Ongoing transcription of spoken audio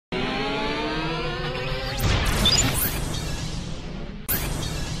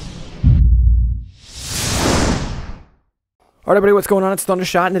Alright everybody, what's going on? It's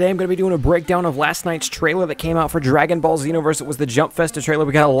Thundershot, and today I'm going to be doing a breakdown of last night's trailer that came out for Dragon Ball Xenoverse. It was the Jump Festa trailer.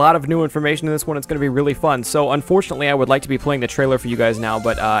 We got a lot of new information in this one. It's going to be really fun. So unfortunately, I would like to be playing the trailer for you guys now,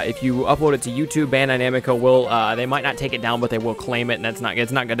 but if you upload it to YouTube, Bandai Namco will, they might not take it down, but they will claim it, and it's not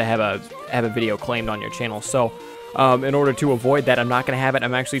good to have a video claimed on your channel. So in order to avoid that, I'm not going to have it.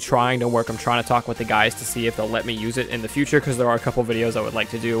 I'm actually trying to work. I'm trying to talk with the guys to see if they'll let me use it in the future, because there are a couple videos I would like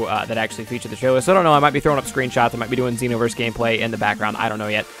to do that actually feature the trailer. So I don't know. I might be throwing up screenshots. I might be doing Xenoverse gameplay in the background. I don't know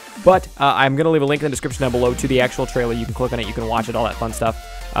yet. But I'm going to leave a link in the description down below to the actual trailer. You can click on it. You can watch it, all that fun stuff.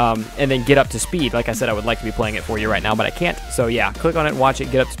 And then get up to speed. Like I said, I would like to be playing it for you right now, but I can't. So yeah, click on it, watch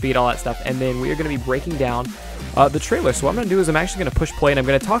it, get up to speed, all that stuff. And then we are going to be breaking down the trailer. So what I'm going to do is I'm actually going to push play, and I'm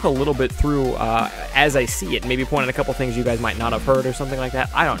going to talk a little bit through as I see it, and maybe point out a couple things you guys might not have heard or something like that.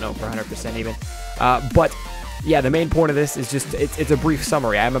 I don't know for 100% even. But yeah, the main point of this is just, it's a brief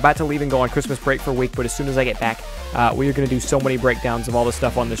summary. I'm about to leave and go on Christmas break for a week, but as soon as I get back, we are going to do so many breakdowns of all the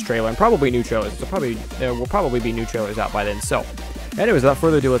stuff on this trailer, and probably new trailers. So there will probably be new trailers out by then. So anyways, without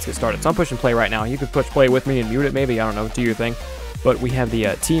further ado, let's get started. So I'm pushing play right now. You could push play with me and mute it maybe. I don't know. Do your thing. But we have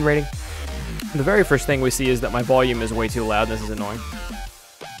the teen rating. The very first thing we see is that my volume is way too loud. This is annoying.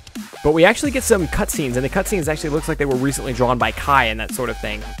 But we actually get some cutscenes, and the cutscenes actually looks like they were recently drawn by Kai and that sort of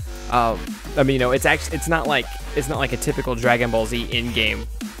thing. I mean, you know, it's not like a typical Dragon Ball Z in-game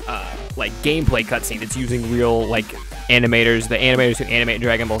like gameplay cutscene. It's using real like animators. The animators who animate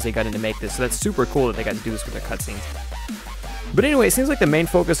Dragon Ball Z got in to make this, so that's super cool that they got to do this with their cutscenes. But anyway, it seems like the main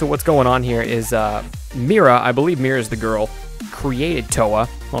focus of what's going on here is Mira. I believe Mira is the girl. Created Toa.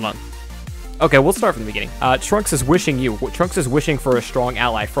 Hold on. Okay, we'll start from the beginning. Trunks is wishing for a strong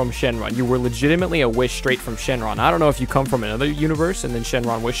ally from Shenron. You were legitimately a wish straight from Shenron. I don't know if you come from another universe and then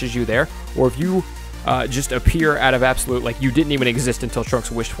Shenron wishes you there, or if you just appear out of absolute, like you didn't even exist until Trunks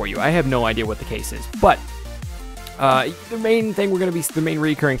wished for you. I have no idea what the case is. But the main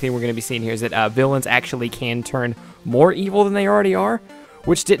recurring thing we're gonna be seeing here is that villains actually can turn more evil than they already are,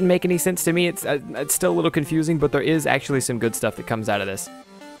 which didn't make any sense to me. It's still a little confusing, but there is actually some good stuff that comes out of this.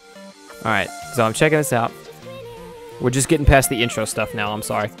 Alright, so I'm checking this out. We're just getting past the intro stuff now, I'm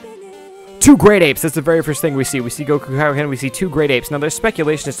sorry. Two great apes, that's the very first thing we see. We see Goku Kaioken, we see two great apes. Now there's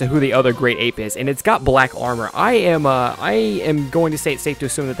speculation as to who the other great ape is, and it's got black armor. I am going to say it's safe to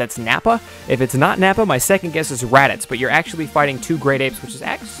assume that that's Nappa. If it's not Nappa, my second guess is Raditz, but you're actually fighting two great apes, which is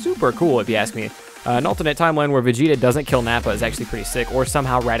actually super cool if you ask me. An alternate timeline where Vegeta doesn't kill Nappa is actually pretty sick, or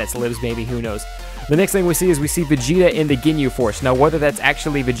somehow Raditz lives, maybe, who knows. The next thing we see is we see Vegeta in the Ginyu Force. Now, whether that's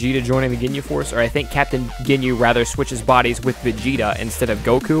actually Vegeta joining the Ginyu Force, or I think Captain Ginyu rather switches bodies with Vegeta instead of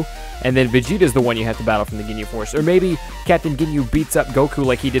Goku, and then Vegeta's the one you have to battle from the Ginyu Force. Or maybe Captain Ginyu beats up Goku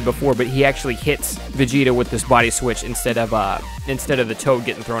like he did before, but he actually hits Vegeta with this body switch instead of the toad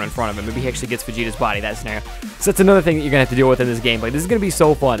getting thrown in front of him. Maybe he actually gets Vegeta's body, that scenario. So that's another thing that you're going to have to deal with in this gameplay. This is going to be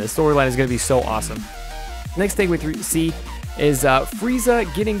so fun. This storyline is going to be so awesome. Next thing we see is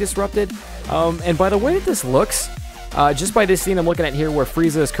Frieza getting disrupted. And by the way that this looks, just by this scene I'm looking at here where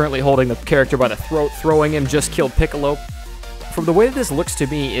Frieza is currently holding the character by the throat, throwing him, just killed Piccolo. From the way that this looks to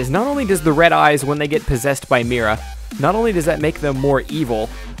me is not only does the red eyes, when they get possessed by Mira, not only does that make them more evil,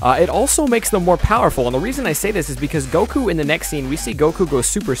 it also makes them more powerful. And the reason I say this is because Goku in the next scene, we see Goku go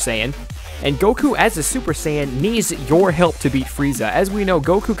Super Saiyan. And Goku, as a Super Saiyan, needs your help to beat Frieza. As we know,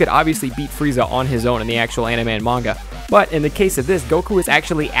 Goku could obviously beat Frieza on his own in the actual anime and manga. But in the case of this, Goku is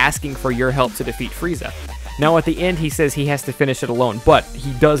actually asking for your help to defeat Frieza. Now, at the end, he says he has to finish it alone, but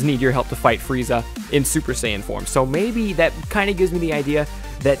he does need your help to fight Frieza in Super Saiyan form. So maybe that kind of gives me the idea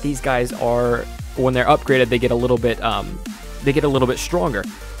that these guys are, when they're upgraded, they get a little bit stronger.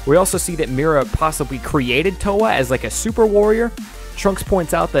 We also see that Mira possibly created Toa as like a super warrior. Trunks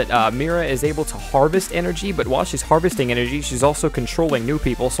points out that Mira is able to harvest energy, but while she's harvesting energy, she's also controlling new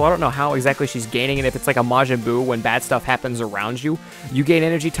people, so I don't know how exactly she's gaining it, if it's like a Majin Buu, when bad stuff happens around you, you gain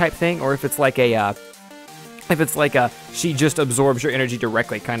energy type thing, or if it's like a, she just absorbs your energy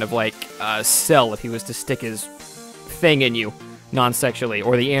directly, kind of like Cell if he was to stick his thing in you, non-sexually,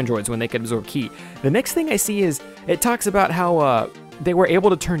 or the androids when they could absorb ki. The next thing I see is, it talks about how, they were able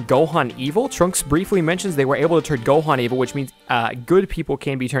to turn Gohan evil. Trunks briefly mentions they were able to turn Gohan evil, which means good people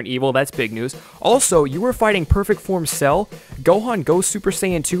can be turned evil. That's big news. Also, you were fighting Perfect Form Cell. Gohan goes Super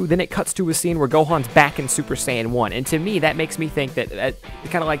Saiyan 2, then it cuts to a scene where Gohan's back in Super Saiyan 1. And to me, that makes me think that,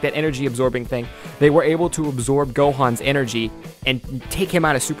 kind of like that energy absorbing thing, they were able to absorb Gohan's energy and take him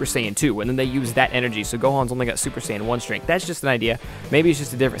out of Super Saiyan 2, and then they use that energy, so Gohan's only got Super Saiyan 1 strength. That's just an idea. Maybe it's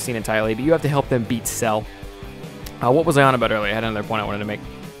just a different scene entirely, but you have to help them beat Cell. What was I on about earlier? I had another point I wanted to make.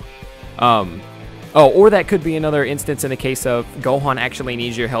 Oh, or that could be another instance in the case of Gohan actually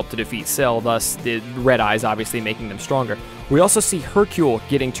needs your help to defeat Cell, thus the red eyes obviously making them stronger. We also see Hercule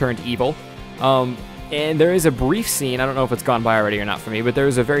getting turned evil. And there is a brief scene, I don't know if it's gone by already or not for me, but there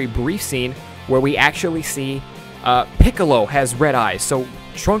is a very brief scene where we actually see Piccolo has red eyes. So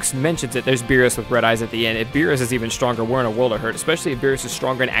Trunks mentions it. There's Beerus with red eyes at the end. If Beerus is even stronger, we're in a world of hurt, especially if Beerus is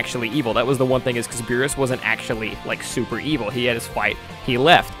stronger and actually evil. That was the one thing, is because Beerus wasn't actually like super evil. He had his fight, he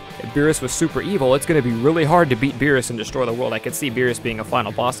left. If Beerus was super evil, it's going to be really hard to beat Beerus and destroy the world. I could see Beerus being a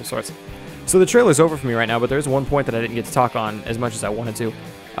final boss of sorts. So the trailer's over for me right now, but there's one point that I didn't get to talk on as much as I wanted to,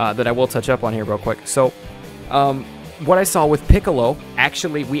 that I will touch up on here real quick. So, what I saw with Piccolo,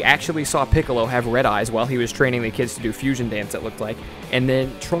 we actually saw Piccolo have red eyes while he was training the kids to do fusion dance, it looked like. And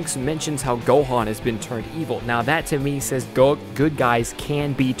then Trunks mentions how Gohan has been turned evil. Now that to me says good guys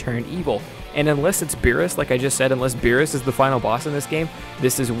can be turned evil. And unless it's Beerus, like I just said, unless Beerus is the final boss in this game,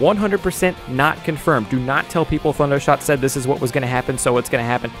 this is 100% not confirmed. Do not tell people Thundershot said this is what was going to happen, so it's going to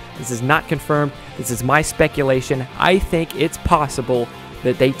happen. This is not confirmed. This is my speculation. I think it's possible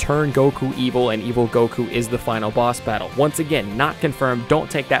that they turn Goku evil and evil Goku is the final boss battle. Once again, not confirmed.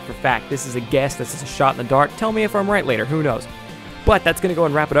 Don't take that for fact. This is a guess. This is a shot in the dark. Tell me if I'm right later. Who knows? But that's going to go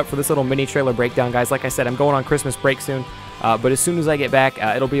and wrap it up for this little mini trailer breakdown, guys. Like I said, I'm going on Christmas break soon. But as soon as I get back,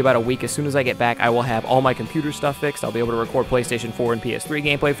 it'll be about a week. As soon as I get back, I will have all my computer stuff fixed. I'll be able to record PlayStation 4 and PS3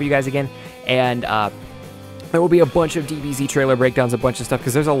 gameplay for you guys again. And there will be a bunch of DBZ trailer breakdowns, a bunch of stuff,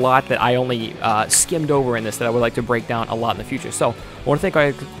 because there's a lot that I only skimmed over in this that I would like to break down a lot in the future. So I want to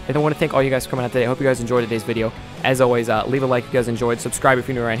thank all you guys for coming out today. I hope you guys enjoyed today's video. As always, leave a like if you guys enjoyed. Subscribe if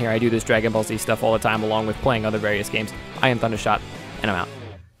you're new around here. I do this Dragon Ball Z stuff all the time, along with playing other various games. I am Thundershot, and I'm out.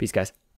 Peace, guys.